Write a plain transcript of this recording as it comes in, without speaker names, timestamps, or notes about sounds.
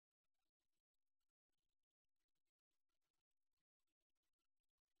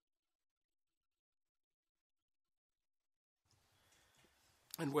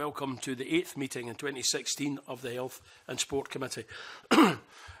and welcome to the 8th meeting in 2016 of the Health and Sport Committee.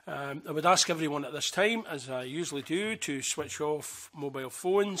 I would ask everyone at this time, as I usually do, to switch off mobile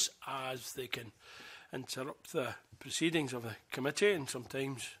phones, as they can interrupt the proceedings of the committee and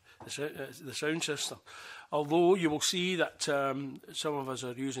sometimes the sound system. Although you will see that some of us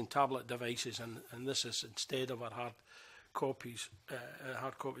are using tablet devices, and this is instead of our hard copies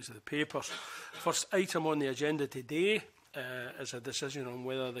of the papers. First item on the agenda today is a decision on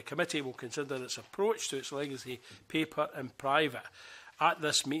whether the committee will consider its approach to its legacy paper in private at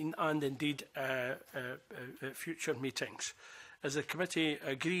this meeting and indeed future meetings. Has the committee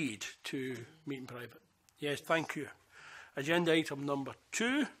agreed to meet in private? Yes, thank you. Agenda item number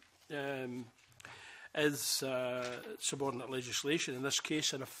 2 is subordinate legislation, in this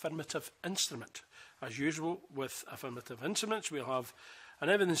case an affirmative instrument. As usual with affirmative instruments, we'll have an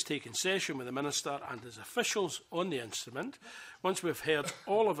evidence-taking session with the Minister and his officials on the instrument. Once we've heard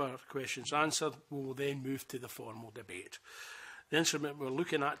all of our questions answered, we will then move to the formal debate. The instrument we're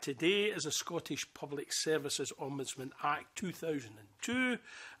looking at today is the Scottish Public Services Ombudsman Act 2002,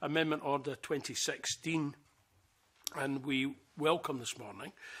 Amendment Order 2016, and we welcome this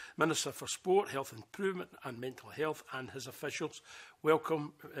morning Minister for Sport, Health Improvement and Mental Health and his officials.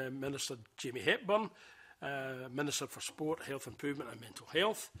 Welcome Minister Jamie Hepburn, Minister for Sport, Health Improvement and Mental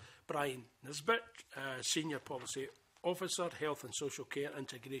Health, Brian Nisbet, Senior Policy Officer, Health and Social Care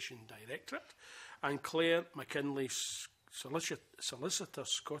Integration Directorate, and Clare, McKinlay, Solicitor,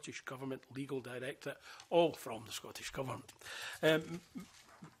 Scottish Government Legal Directorate, all from the Scottish Government.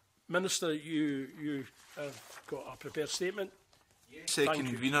 Minister, you have got a prepared statement. Yes,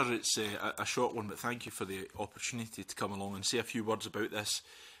 Convener, it's a short one, but thank you for the opportunity to come along and say a few words about this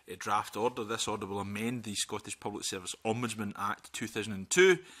draft order. This order will amend the Scottish Public Service Ombudsman Act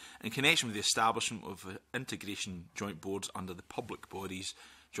 2002 in connection with the establishment of integration joint boards under the Public Bodies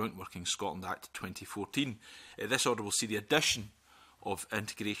Joint Working Scotland Act 2014. This order will see the addition of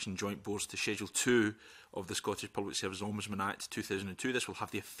integration joint boards to Schedule 2 of the Scottish Public Service Ombudsman Act 2002. This will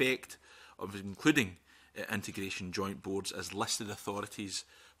have the effect of including integration joint boards as listed authorities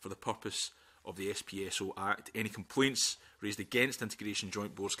for the purpose of the SPSO Act. Any complaints raised against integration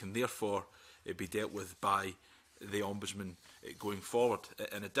joint boards can therefore be dealt with by the Ombudsman going forward.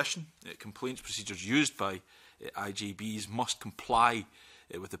 In addition, complaints procedures used by IJBs must comply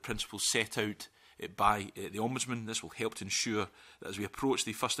with the principles set out by the Ombudsman. This will help to ensure that as we approach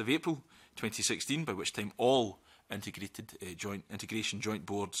the 1st of April 2016, by which time all integration joint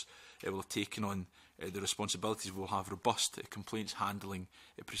boards will have taken on the responsibilities, will have robust complaints handling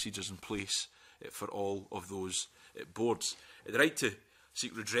procedures in place for all of those boards. The right to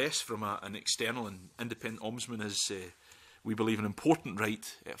seek redress from an external and independent ombudsman is, we believe, an important right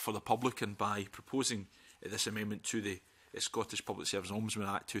for the public, and by proposing this amendment to the Scottish Public Service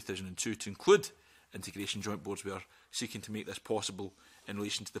Ombudsman Act 2002 to include integration joint boards, we are seeking to make this possible in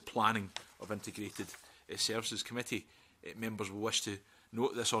relation to the planning of integrated services. Committee members will wish to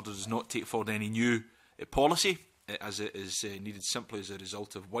note this order does not take forward any new policy, as it is needed simply as a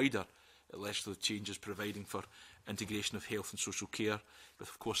result of wider legislative changes providing for integration of health and social care. But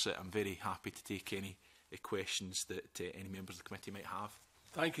of course, I'm very happy to take any questions that any members of the committee might have.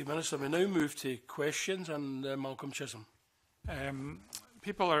 Thank you, Minister. We now move to questions, and Malcolm Chisholm.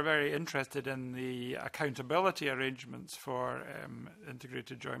 People are very interested in the accountability arrangements for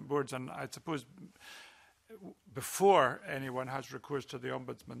integrated joint boards, and I suppose before anyone has recourse to the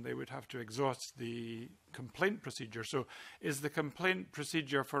Ombudsman, they would have to exhaust the complaint procedure. So is the complaint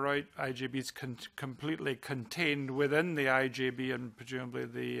procedure for IJBs completely contained within the IJB and presumably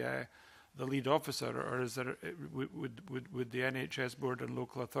the lead officer, or is there, would the NHS board and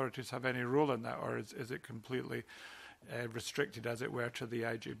local authorities have any role in that, or is it completely restricted, as it were, to the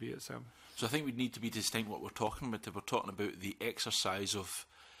IJB itself? So I think we need to be distinct what we're talking about. If we're talking about the exercise of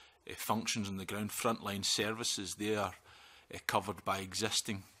functions on the ground, frontline services, they are covered by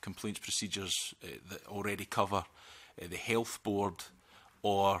existing complaints procedures that already cover the health board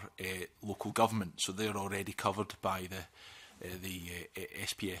or local government. So they're already covered by the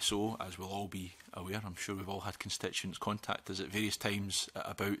SPSO, as we'll all be aware. I'm sure we've all had constituents contact us at various times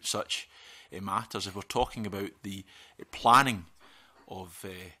about such matters. If we're talking about the planning of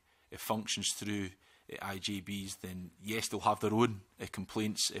functions through IJBs, then yes, they'll have their own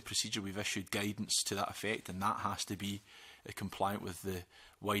complaints procedure. We've issued guidance to that effect, and that has to be compliant with the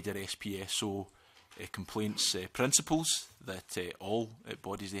wider SPSO complaints principles, that all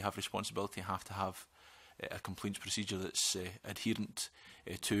bodies they have responsibility have to have a complaints procedure that's adherent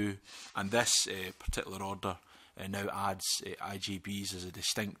to, and this particular order now adds IJBs as a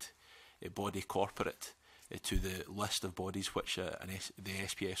distinct body corporate to the list of bodies which the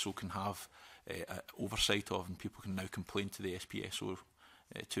SPSO can have oversight of, and people can now complain to the SPSO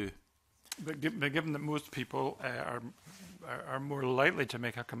too. But given that most people are more likely to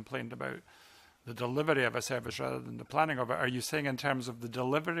make a complaint about the delivery of a service rather than the planning of it, are you saying in terms of the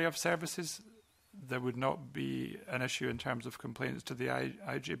delivery of services there would not be an issue in terms of complaints to the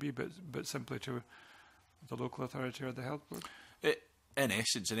IJB, but simply to the local authority or the health board? In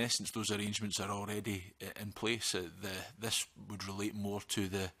essence, those arrangements are already in place. This would relate more to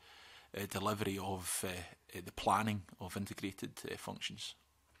the delivery of the planning of integrated functions.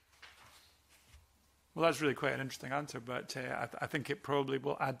 Well, that's really quite an interesting answer, but I think it probably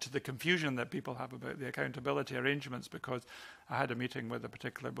will add to the confusion that people have about the accountability arrangements, because I had a meeting with a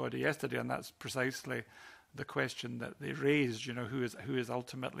particular body yesterday, and that's precisely the question that they raised, you know, who is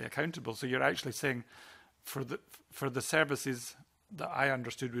ultimately accountable. So you're actually saying for the services that I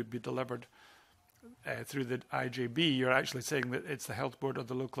understood would be delivered through the IJB, you're actually saying that it's the health board or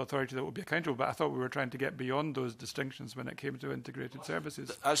the local authority that will be accountable, but I thought we were trying to get beyond those distinctions when it came to integrated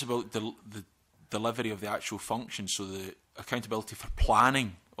services. That's about the delivery of the actual function, so the accountability for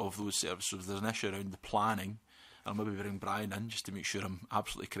planning of those services. So if there's an issue around the planning, I'll maybe bring Brian in just to make sure I'm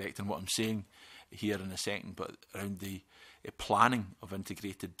absolutely correct in what I'm saying here in a second, but around the planning of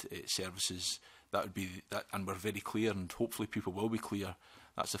integrated services, that would be that, and we're very clear, and hopefully people will be clear,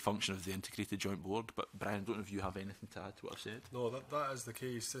 that's the function of the Integrated Joint Board. But Brian, I don't know if you have anything to add to what I've said. No, that is the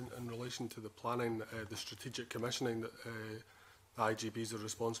case in relation to the planning, the strategic commissioning that the IGBs are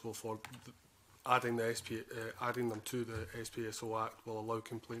responsible for. Adding them to the SPSO Act will allow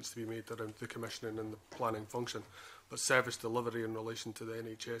complaints to be made around the commissioning and the planning function, but service delivery in relation to the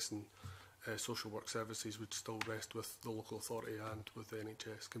NHS and social work services would still rest with the local authority and with the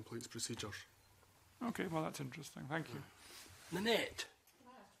NHS complaints procedures. Okay, well, that's interesting. Thank you. Nanette.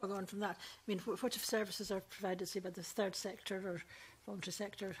 Well, on from that, I mean, what if services are provided, say, by the third sector or voluntary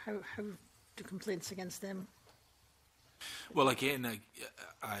sector? How do complaints against them? Well, again,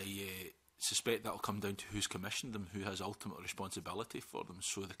 I suspect that will come down to who's commissioned them, who has ultimate responsibility for them.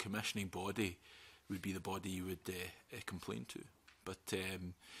 So the commissioning body would be the body you would complain to. But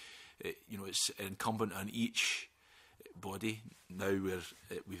you know, it's incumbent on each body now where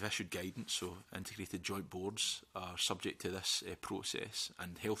we've issued guidance, so integrated joint boards are subject to this process,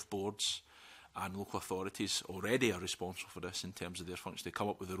 and health boards and local authorities already are responsible for this in terms of their function. They come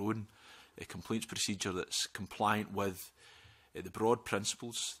up with their own complaints procedure that's compliant with the broad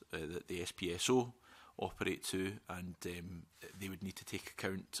principles that the SPSO operate to, and they would need to take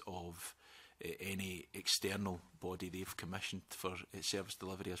account of any external body they've commissioned for service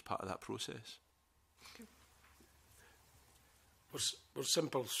delivery as part of that process. We're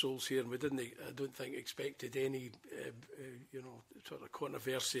simple souls here, and we didn't, I don't think, expected any, you know, sort of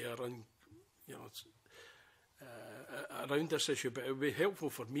controversy around, you know, around this issue. But it would be helpful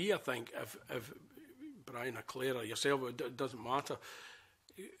for me, I think, if Brian or Clare or yourself, it doesn't matter,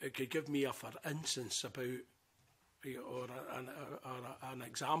 it could give me a for instance about, or an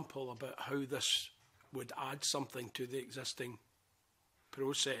example about how this would add something to the existing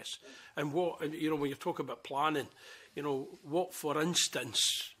process. And what, you know, when you talk about planning, you know, what, for instance,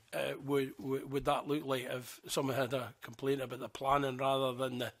 would that look like if someone had a complaint about the planning rather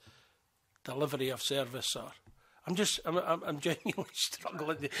than the delivery of service? Or I'm genuinely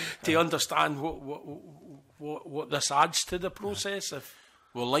struggling to understand what this adds to the process.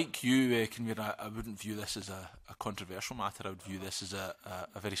 Well, like you, Convener, I wouldn't view this as a controversial matter. I would view this as a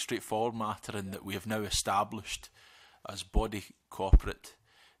very straightforward matter, in that we have now established as body corporate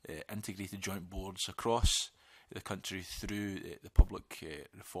integrated joint boards across the country through the Public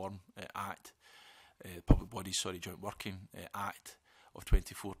Reform Act, Public Bodies Joint Working Act of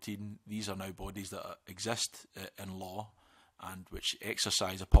 2014. These are now bodies that exist in law and which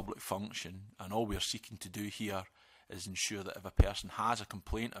exercise a public function, and all we are seeking to do here is ensure that if a person has a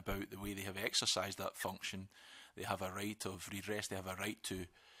complaint about the way they have exercised that function, they have a right of redress, they have a right to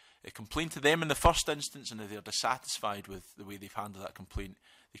complain to them in the first instance, and if they're dissatisfied with the way they've handled that complaint,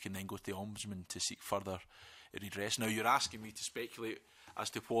 they can then go to the Ombudsman to seek further redress. Now, you're asking me to speculate as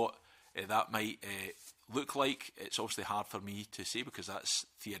to what that might look like. It's obviously hard for me to say because that's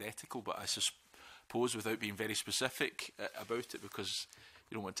theoretical, but I suppose, without being very specific about it, because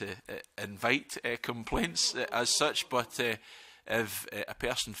you don't want to invite complaints as such, but if a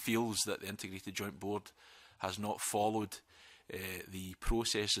person feels that the Integrated Joint Board has not followed the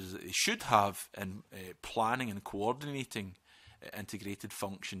processes that they should have in planning and coordinating integrated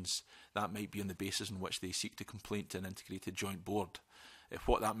functions, that might be on the basis on which they seek to complain to an Integrated Joint Board.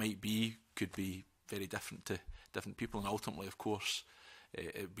 What that might be could be very different to different people, and ultimately, of course,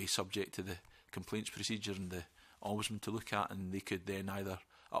 it would be subject to the complaints procedure and the Ombudsman to look at, and they could then either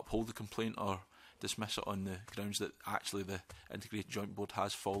uphold the complaint or dismiss it on the grounds that actually the Integrated Joint Board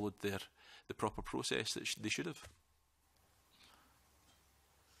has followed the proper process that they should have.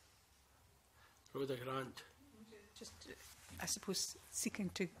 Rhoda Grant. Just, I suppose, seeking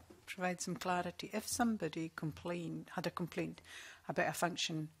to provide some clarity. If somebody had a complaint about a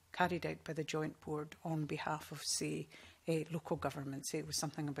function carried out by the Joint Board on behalf of, say, a local government, say it was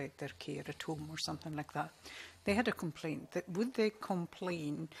something about their care at home or something like that, they had a complaint, would they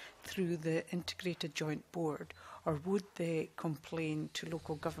complain through the Integrated Joint Board, or would they complain to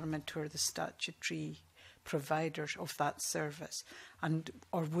local government who are the statutory providers of that service,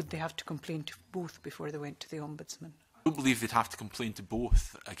 or would they have to complain to both before they went to the Ombudsman? I don't believe they'd have to complain to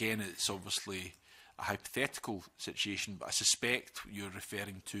both. Again, it's obviously a hypothetical situation, but I suspect you're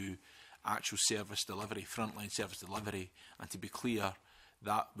referring to actual service delivery, frontline service delivery, and to be clear,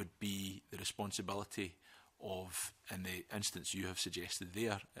 that would be the responsibility of, in the instance you have suggested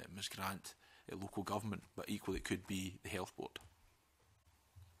there, Ms Grant, local government, but equally it could be the Health Board.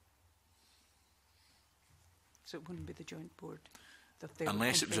 So it wouldn't be the Joint Board?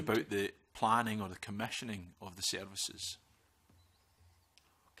 Unless it was about the planning or the commissioning of the services.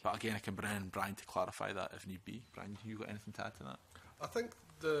 Okay. But again, I can bring in Brian to clarify that if need be. Brian, have you got anything to add to that? I think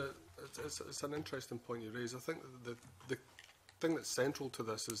it's an interesting point you raise. I think the thing that's central to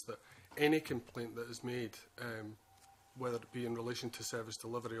this is that any complaint that is made, whether it be in relation to service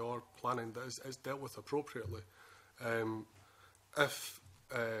delivery or planning, that is dealt with appropriately. If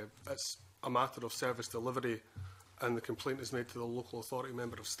it's a matter of service delivery and the complaint is made to the local authority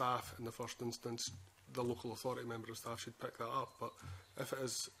member of staff, in the first instance, the local authority member of staff should pick that up. But if it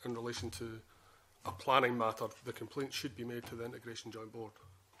is in relation to a planning matter, the complaint should be made to the Integration Joint Board.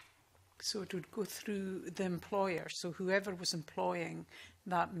 So it would go through the employer, so whoever was employing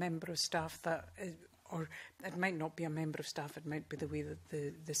that member of staff, or it might not be a member of staff, it might be the way that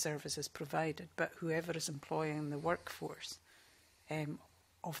the service is provided, but whoever is employing the workforce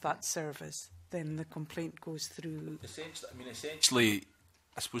of that service, then the complaint goes through. Essentially,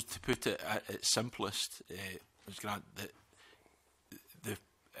 I suppose to put it at its simplest, Ms Grant, that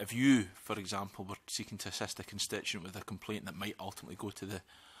if you, for example, were seeking to assist a constituent with a complaint that might ultimately go to the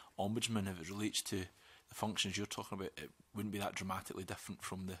Ombudsman, if it relates to the functions you're talking about, it wouldn't be that dramatically different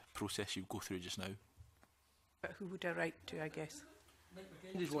from the process you go through just now. But who would I write to, I guess?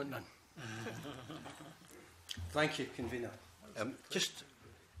 There's one none. Thank you, Convener. I'm just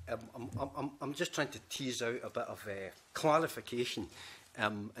trying to tease out a bit of clarification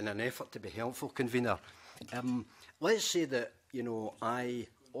in an effort to be helpful, Convener. Let's say that, I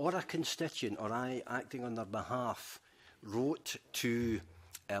or a constituent or I, acting on their behalf, wrote to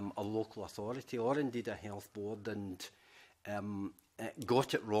a local authority or indeed a health board and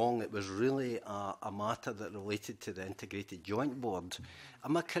got it wrong. It was really a matter that related to the Integrated Joint Board.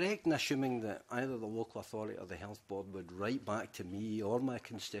 Am I correct in assuming that either the local authority or the health board would write back to me or my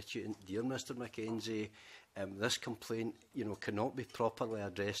constituent, dear Mr Mackenzie, this complaint, cannot be properly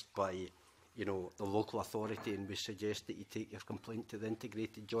addressed by, the local authority, and we suggest that you take your complaint to the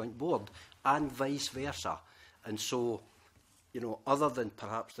Integrated Joint Board, and vice versa. And so, other than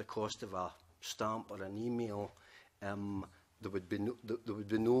perhaps the cost of a stamp or an email, there would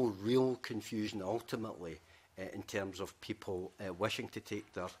be no real confusion ultimately in terms of people wishing to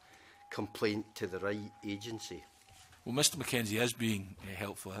take their complaint to the right agency. Well, Mr Mackenzie is being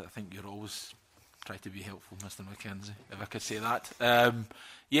helpful. I think you're always trying to be helpful, Mr Mackenzie, if I could say that.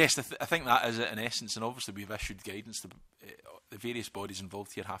 Yes, I think that is it in essence, and obviously we've issued guidance. The various bodies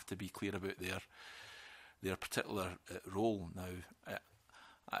involved here have to be clear about their particular role.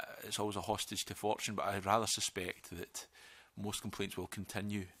 Now, it's always a hostage to fortune, but I rather suspect that most complaints will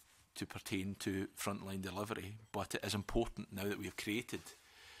continue to pertain to frontline delivery, but it is important now that we have created,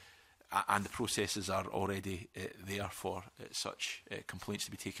 and the processes are already there for such complaints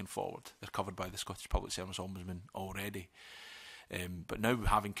to be taken forward. They're covered by the Scottish Public Service Ombudsman already. But now,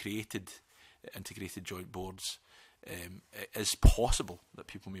 having created integrated joint boards, it is possible that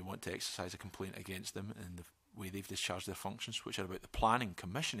people may want to exercise a complaint against them in the way they've discharged their functions, which are about the planning,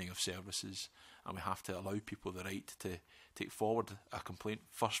 commissioning of services, and we have to allow people the right to take forward a complaint,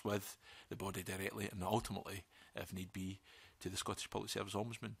 first with the body directly and ultimately, if need be, to the Scottish Public Service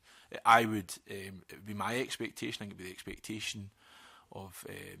Ombudsman. It would be my expectation, I think it would be the expectation of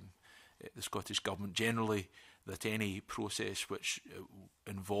the Scottish Government generally, that any process which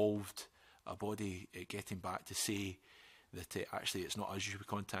involved a body getting back to say that actually it's not us you should be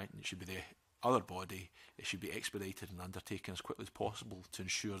contacting, it should be the other body, it should be expedited and undertaken as quickly as possible to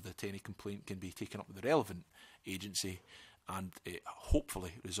ensure that any complaint can be taken up with the relevant agency and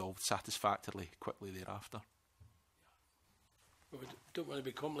hopefully resolved satisfactorily quickly thereafter. We don't want to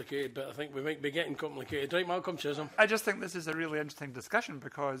be complicated, but I think we might be getting complicated. Right, Malcolm Chisholm? I just think this is a really interesting discussion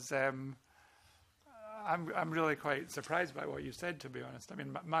because I'm really quite surprised by what you said, to be honest. I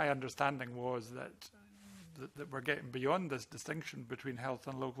mean, my understanding was that we're getting beyond this distinction between health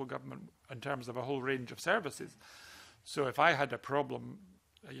and local government in terms of a whole range of services. So if I had a problem,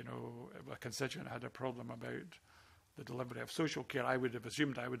 you know, a constituent had a problem about the delivery of social care, I would have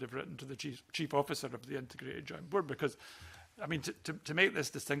assumed I would have written to the chief officer of the Integrated Joint Board, because I mean, to make this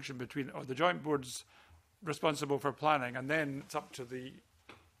distinction between the joint board's responsible for planning and then it's up to the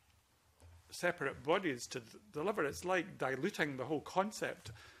separate bodies to deliver, it's like diluting the whole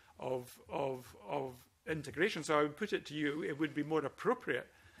concept of integration. So I would put it to you, it would be more appropriate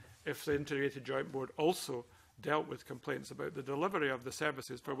if the Integrated Joint Board also dealt with complaints about the delivery of the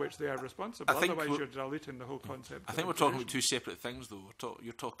services for which they are responsible. Otherwise, you're diluting the whole concept. I think we're talking about two separate things, though.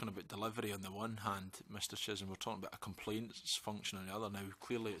 You're talking about delivery on the one hand, Mr. Chisholm. We're talking about a complaints function on the other. Now,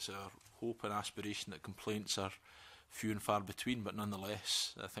 clearly, it's our hope and aspiration that complaints are few and far between, but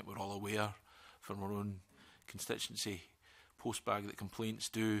nonetheless, I think we're all aware from our own constituency postbag that complaints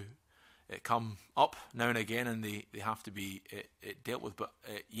do come up now and again, and they have to be dealt with. But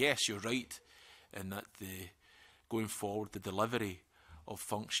yes, you're right in that going forward, the delivery of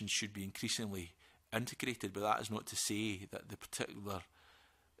functions should be increasingly integrated. But that is not to say that the particular,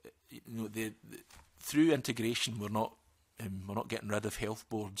 through integration, we're not getting rid of health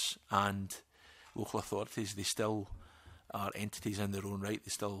boards and local authorities. They still are entities in their own right. They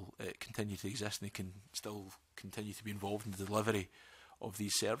still continue to exist, and they can still continue to be involved in the delivery of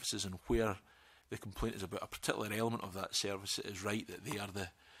these services. And where the complaint is about a particular element of that service, it is right that they are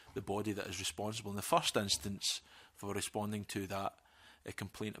the body that is responsible in the first instance for responding to that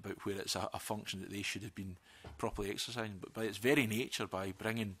complaint about where it's a function that they should have been properly exercising. But by its very nature, by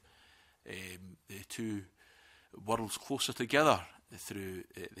bringing the two worlds closer together through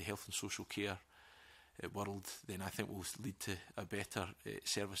the health and social care world, then I think will lead to a better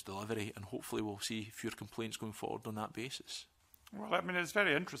service delivery, and hopefully we'll see fewer complaints going forward on that basis. Well, I mean, it's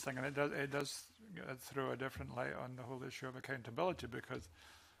very interesting, and it does throw a different light on the whole issue of accountability, because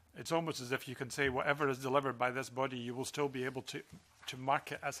it's almost as if you can say whatever is delivered by this body, you will still be able to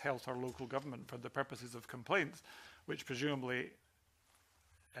mark it as health or local government for the purposes of complaints, which presumably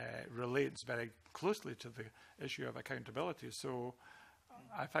relates very closely to the issue of accountability. So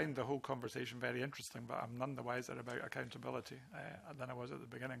I find the whole conversation very interesting, but I'm none the wiser about accountability than I was at the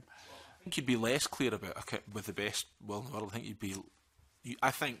beginning. I think you'd be less clear about with the best will in the world.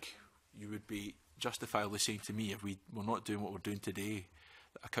 I think you would be justifiably saying to me, if we were not doing what we're doing today,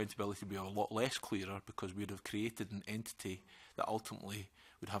 that accountability would be a lot less clearer, because we would have created an entity that ultimately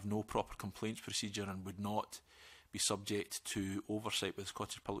would have no proper complaints procedure and would not be subject to oversight by the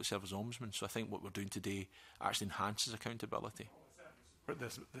Scottish Public Service Ombudsman. So I think what we're doing today actually enhances accountability.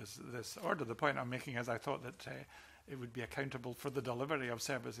 This order, the point I'm making is I thought that it would be accountable for the delivery of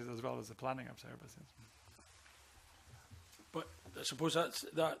services as well as the planning of services. But I suppose that's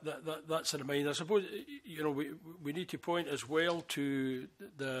in the mind. I suppose we need to point as well to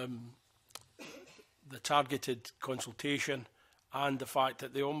the targeted consultation and the fact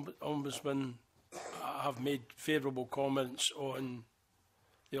that the Ombudsman have made favourable comments on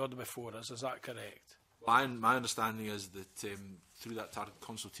the order before us. Is that correct? My understanding is that through that targeted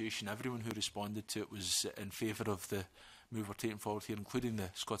consultation, everyone who responded to it was in favour of the move we're taking forward here, including the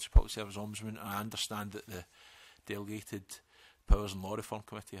Scottish Public Service Ombudsman. And I understand that the delegated Powers and Law Reform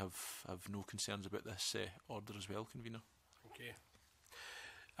Committee have no concerns about this order as well, Convener. Okay.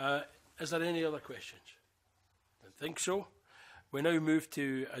 Is there any other questions? I don't think so. We now move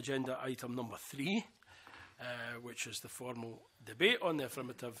to agenda item number 3, which is the formal debate on the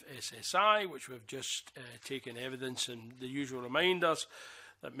affirmative SSI, which we've just taken evidence, and the usual reminders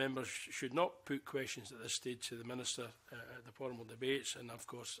that members should not put questions at this stage to the Minister at the formal debates, and of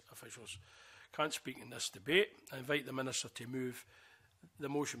course officials can't speak in this debate. I invite the Minister to move the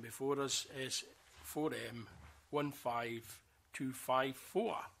motion before us as 4M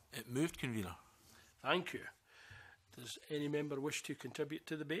 15254. It moved, Convener. Thank you. Does any member wish to contribute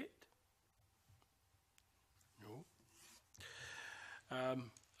to the debate? No. I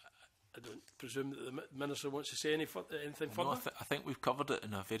don't presume that the Minister wants to say anything further? No, I think we've covered it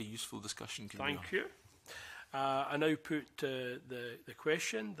in a very useful discussion, Convener. Thank you. I now put the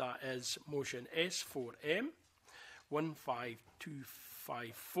question, that is motion S4M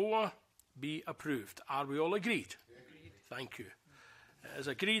 15254 be approved. Are we all agreed? Agreed. Thank you. It is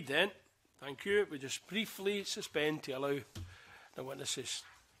agreed then. Thank you. We just briefly suspend to allow the witnesses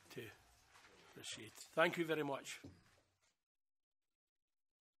to proceed. Thank you very much.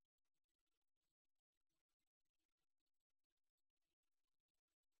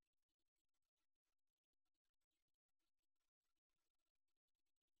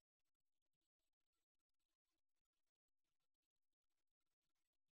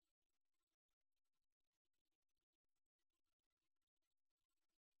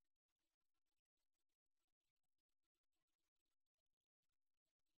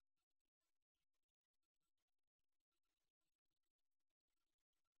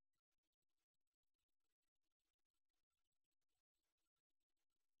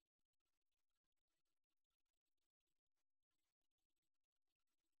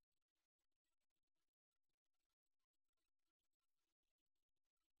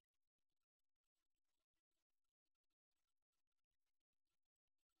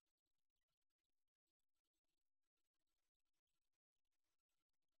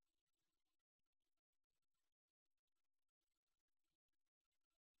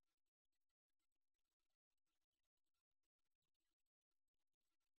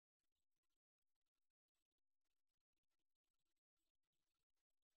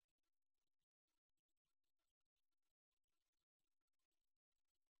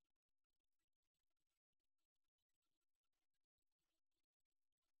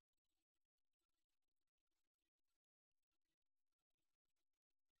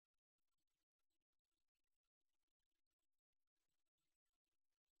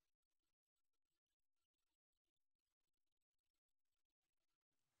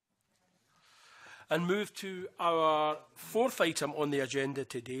 And move to our fourth item on the agenda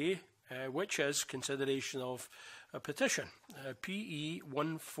today, which is consideration of a petition, PE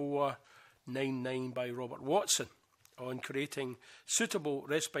 1499 by Robert Watson, on creating suitable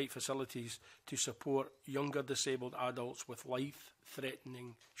respite facilities to support younger disabled adults with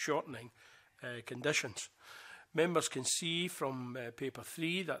life-threatening, shortening conditions. Members can see from paper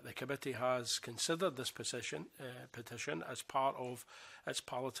 3 that the committee has considered this petition as part of its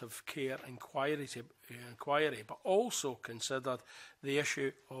palliative care inquiry, but also considered the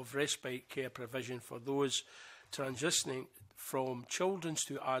issue of respite care provision for those transitioning from children's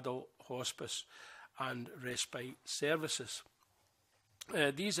to adult hospice and respite services.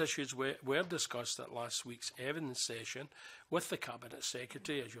 These issues were discussed at last week's evidence session with the Cabinet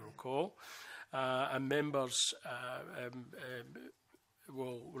Secretary, as you recall. And members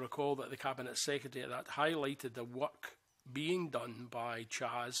will recall that the Cabinet Secretary that highlighted the work being done by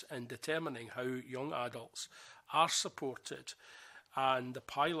CHAS in determining how young adults are supported, and the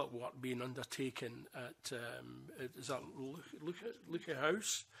pilot work being undertaken at is that Luca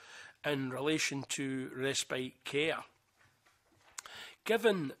House in relation to respite care.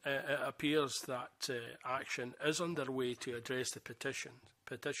 Given it appears that action is underway to address the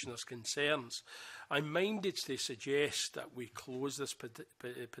petitioner's concerns, I'm minded to suggest that we close this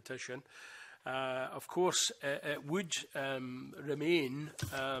petition. Of course, it would remain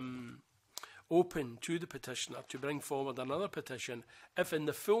open to the petitioner to bring forward another petition if in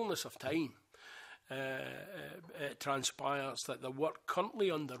the fullness of time it transpires that the work currently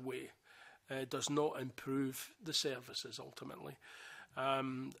underway does not improve the services ultimately.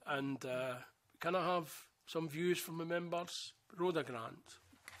 Can I have some views from the members? Rhoda Grant.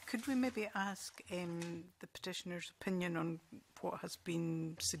 Could we maybe ask the petitioner's opinion on what has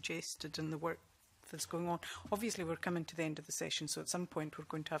been suggested in the work that's going on? Obviously, we're coming to the end of the session, so at some point we're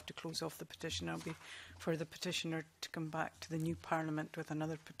going to have to close off the petition. It'll be for the petitioner to come back to the new Parliament with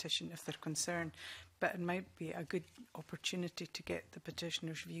another petition if they're concerned. But it might be a good opportunity to get the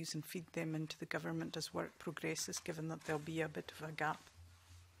petitioner's views and feed them into the government as work progresses, given that there'll be a bit of a gap.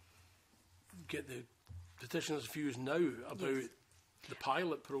 Get the petitioner's views now about the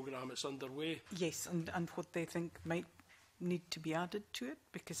pilot programme that's underway. Yes, and what they think might need to be added to it,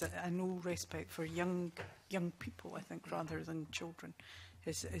 because I know respite for young people, I think, rather than children,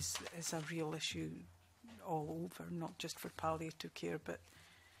 is a real issue all over, not just for palliative care, but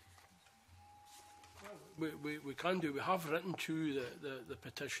we can do. We have written to the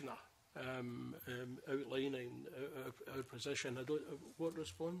petitioner outlining our position. What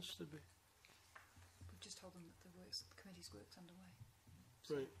response did we? We've just told them that the committee's work's underway.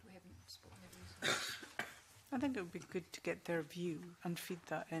 So right. We haven't spoken their views. I think it would be good to get their view and feed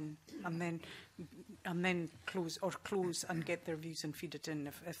that in, and then close and get their views and feed it in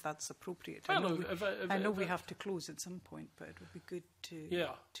if that's appropriate. I know we have to close at some point, but it would be good to.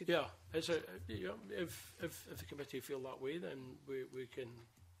 Yeah. If the committee feel that way, then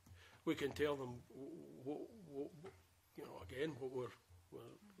we can tell them what we're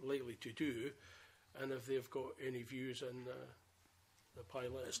likely to do, and if they've got any views on the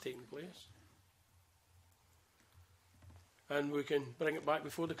pilot that's taking place. And we can bring it back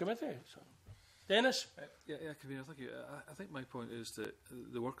before the committee. So. Dennis? Convener, thank you. I think my point is that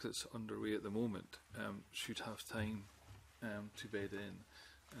the work that's underway at the moment should have time to bed in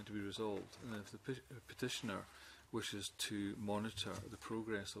and to be resolved. And if the petitioner wishes to monitor the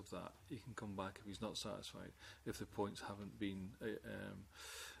progress of that, he can come back if he's not satisfied, if the points haven't been,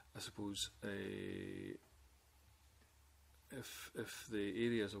 if the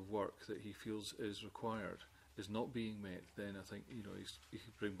areas of work that he feels is required is not being met, then I think he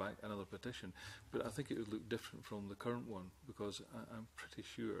could bring back another petition. But I think it would look different from the current one, because I'm pretty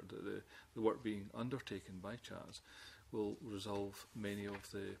sure that the work being undertaken by CHAS will resolve many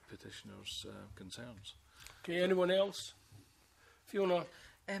of the petitioner's concerns. Okay, anyone else? Fiona?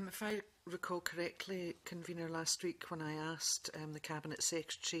 If I recall correctly, Convener, last week when I asked the Cabinet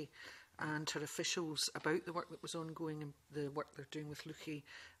Secretary and her officials about the work that was ongoing and the work they're doing with Lucy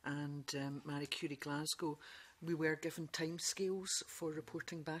and Marie Curie Glasgow, we were given timescales for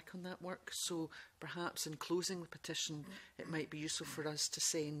reporting back on that work. So perhaps in closing the petition, it might be useful for us to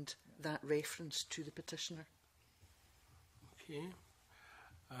send that reference to the petitioner. Okay.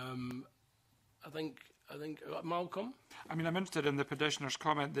 I think Malcolm? I mean, I'm interested in the petitioner's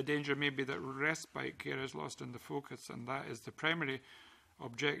comment. The danger may be that respite care is lost in the focus, and that is the primary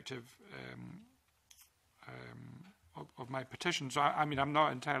objective of my petition. So, I mean, I'm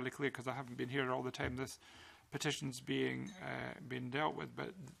not entirely clear because I haven't been here all the time this petitions being dealt with,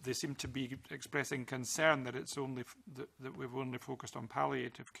 but they seem to be expressing concern that it's only that we've only focused on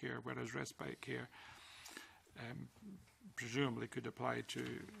palliative care, whereas respite care presumably could apply to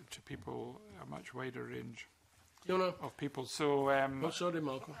people, a much wider range of people. So, sorry,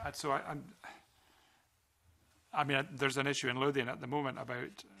 Malcolm. So I mean, there's an issue in Lothian at the moment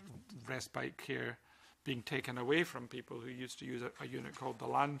about respite care being taken away from people who used to use a unit called the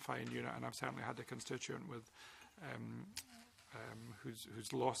Landfine unit, and I've certainly had a constituent with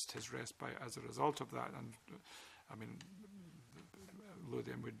who's lost his respite as a result of that. And I mean,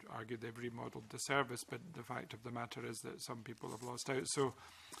 Lothian would argue they've remodeled the service, but the fact of the matter is that some people have lost out. So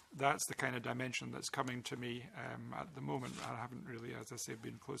that's the kind of dimension that's coming to me at the moment. I haven't really, as I say,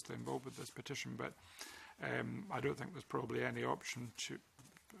 been closely involved with this petition, but I don't think there's probably any option to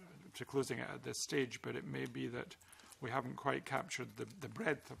closing it at this stage, but it may be that we haven't quite captured the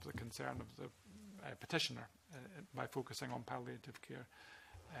breadth of the concern of the petitioner by focusing on palliative care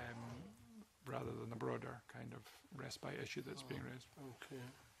rather than the broader kind of respite issue that's being raised. Okay.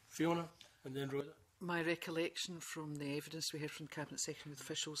 Fiona, and then Rhoda. My recollection from the evidence we heard from the Cabinet Secretary with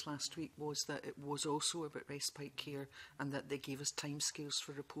officials last week was that it was also about respite care and that they gave us timescales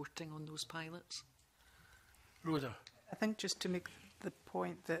for reporting on those pilots. Rhoda. I think just to make the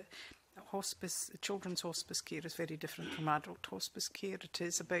point that hospice, children's hospice care is very different from adult hospice care. It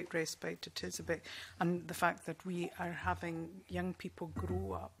is about respite, it is about, and the fact that we are having young people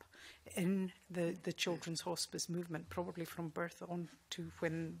grow up in the children's hospice movement, probably from birth on to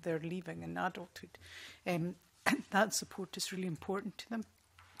when they're leaving in adulthood. That support is really important to them,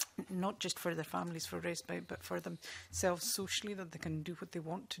 not just for their families for respite, but for themselves socially, that they can do what they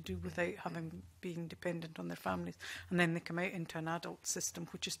want to do without being dependent on their families. And then they come out into an adult system,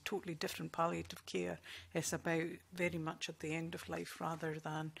 which is totally different. Palliative care is about very much at the end of life rather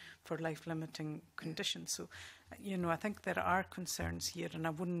than for life-limiting conditions. So, you know, I think there are concerns here, and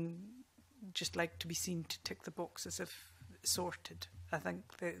I wouldn't just like to be seen to tick the boxes if sorted. I think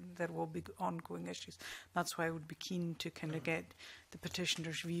there will be ongoing issues. That's why I would be keen to kind of get the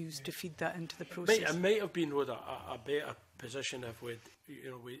petitioners' views to feed that into the process. It might have been, Rhoda, a better position if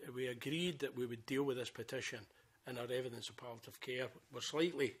we agreed that we would deal with this petition and our evidence of palliative care. We're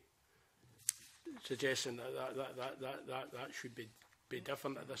slightly suggesting that should be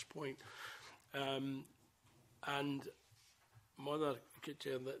different at this point. And Mother,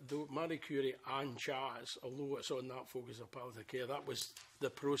 Marie Curie and Chaz, although it's on that focus of palliative care, that was the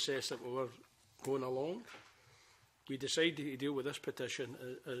process that we were going along. We decided to deal with this petition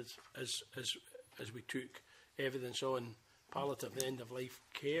as we took evidence on palliative end-of-life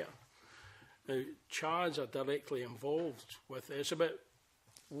care. Now, Chaz are directly involved with it. It's about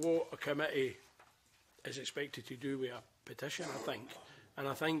what a committee is expected to do with a petition, I think. And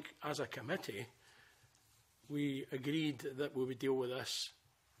I think, as a committee, we agreed that we would deal with this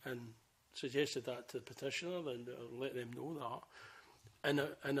and suggested that to the petitioner and let them know that.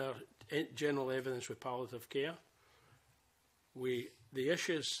 In our general evidence with palliative care, the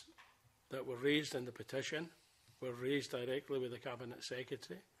issues that were raised in the petition were raised directly with the Cabinet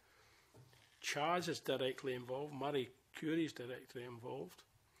Secretary. Chaz is directly involved, Marie Curie is directly involved.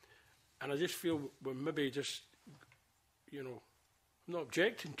 And I just feel we're maybe just, I'm not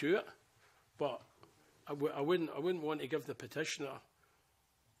objecting to it, but I wouldn't want to give the petitioner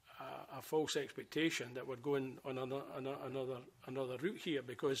a false expectation that we're going on another route here,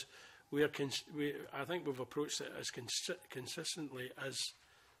 because I think we've approached it as consistently as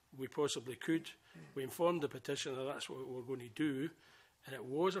we possibly could. We informed the petitioner that's what we're going to do, and it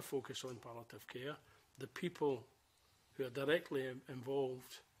was a focus on palliative care. The people who are directly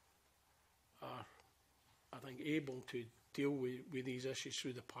involved are, I think, able to deal with these issues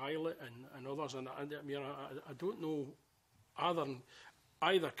through the pilot and others. And I don't know,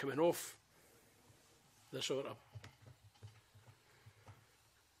 either coming off the sort of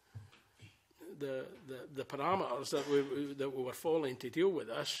the parameters that we were following to deal with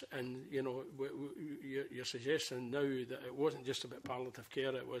this, and you're suggesting now that it wasn't just about palliative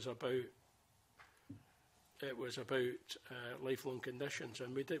care; it was about lifelong conditions,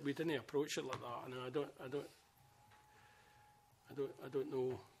 and we didn't approach it like that. And I don't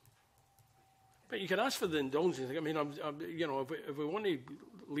know. But you can ask for the indulgence. I mean, if we want to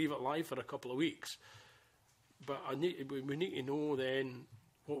leave it live for a couple of weeks, but we need to know then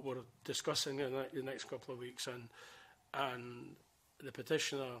what we're discussing in the next couple of weeks, and the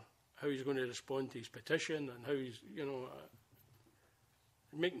petitioner, how he's going to respond to his petition, and how he's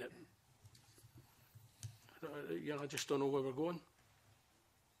making it. I just don't know where we're going.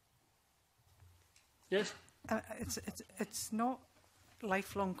 Yes. It's not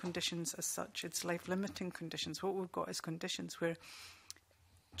lifelong conditions as such. It's life-limiting conditions. What we've got is conditions where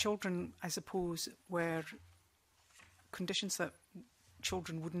children, I suppose, were conditions that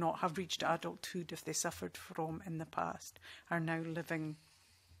children would not have reached adulthood if they suffered from in the past, are now living,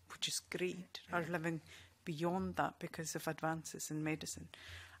 which is great, are living beyond that because of advances in medicine.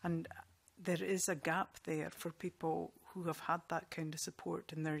 And there is a gap there for people who have had that kind of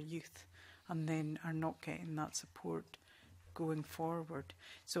support in their youth and then are not getting that support going forward.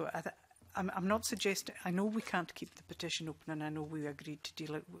 So I'm not suggesting, I know we can't keep the petition open, and I know we agreed to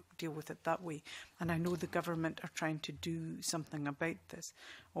deal with it that way, and I know the government are trying to do something about this.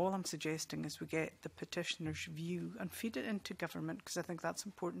 All I'm suggesting is we get the petitioner's view and feed it into government, because I think that's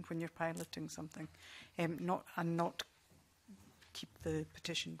important when you're piloting something, not keep the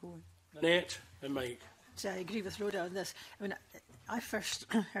petition going. Annette and Mike. So I agree with Rhoda on this. I mean, I first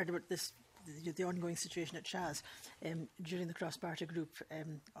heard about this, the ongoing situation at Chaz during the cross-party group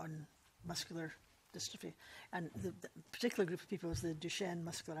on muscular dystrophy, and the particular group of people is the Duchenne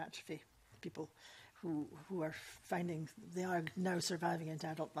muscular atrophy people who are finding they are now surviving into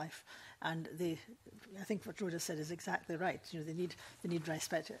adult life, and I think what Rhoda said is exactly right. You know, they need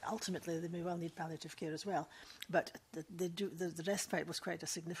respite. Ultimately, they may well need palliative care as well, but the respite was quite a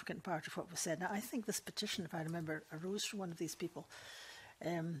significant part of what was said. Now, I think this petition, if I remember, arose from one of these people,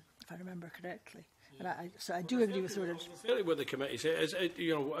 if I remember correctly. And so I do agree with Rhoda. Fairly what the committee said is,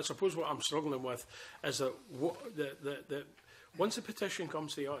 I suppose what I'm struggling with is that once the petition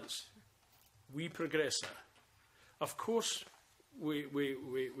comes to us, we progress it. Of course, we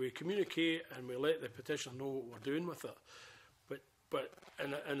communicate and we let the petitioner know what we're doing with it. But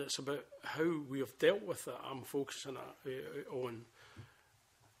it's about how we have dealt with it. I'm focusing on.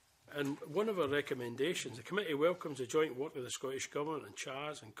 And one of our recommendations, the committee welcomes the joint work of the Scottish Government and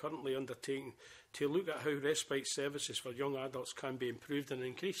Chaz and currently undertaking to look at how respite services for young adults can be improved and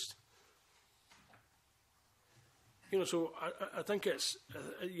increased. So I think it's,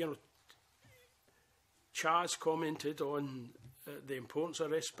 Chaz commented on the importance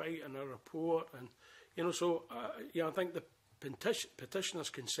of respite in our report, and I think the petitioner's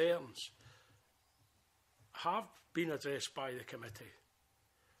concerns have been addressed by the committee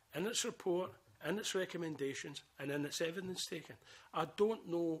in its report, in its recommendations, and in its evidence taken. I don't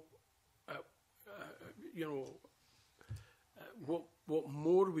know, what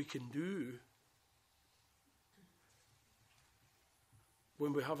more we can do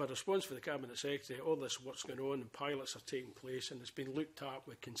when we have a response for the Cabinet Secretary. All this work's going on and pilots are taking place and it's been looked at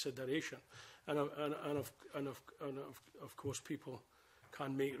with consideration. And of course, people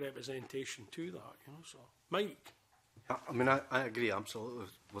can make representation to that. So, Mike. I mean, I agree absolutely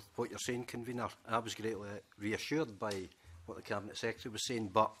with what you're saying, Convener. I was greatly reassured by what the Cabinet Secretary was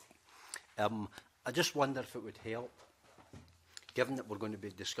saying, but I just wonder if it would help, given that we're going to be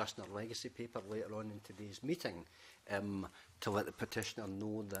discussing our legacy paper later on in today's meeting, to let the petitioner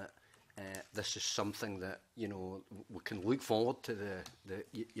know that this is something that we can look forward to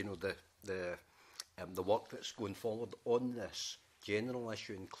the work that's going forward on this general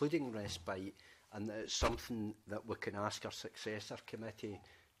issue, including respite. And it's something that we can ask our successor committee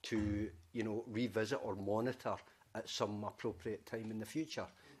to, revisit or monitor at some appropriate time in the future.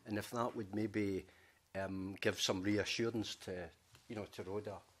 And if that would maybe give some reassurance to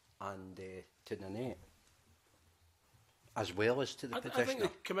Rhoda and to Nanette, as well as to the petitioner. I think the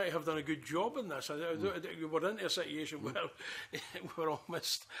committee have done a good job in this. We're into a situation where we're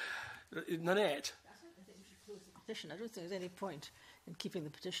almost... Nanette? I think we should close the petition. I don't think there's any point in keeping the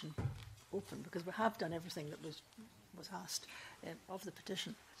petition open, because we have done everything that was asked of the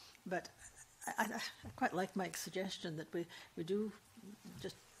petition. But I quite like Mike's suggestion that we do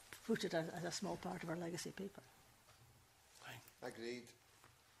just put it as a small part of our legacy paper. Agreed.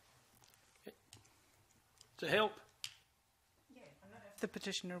 To help? Yeah, if the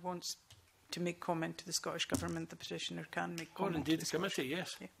petitioner wants to make comment to the Scottish Government, the petitioner can make comment. Or indeed to the committee,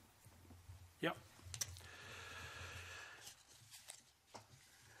 yes. Yeah. Yep.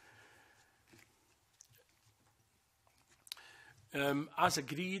 As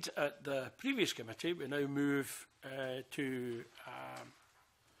agreed at the previous committee, we now move to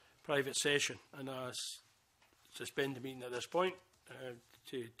private session, and I suspend the meeting at this point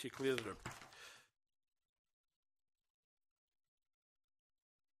to clear the room.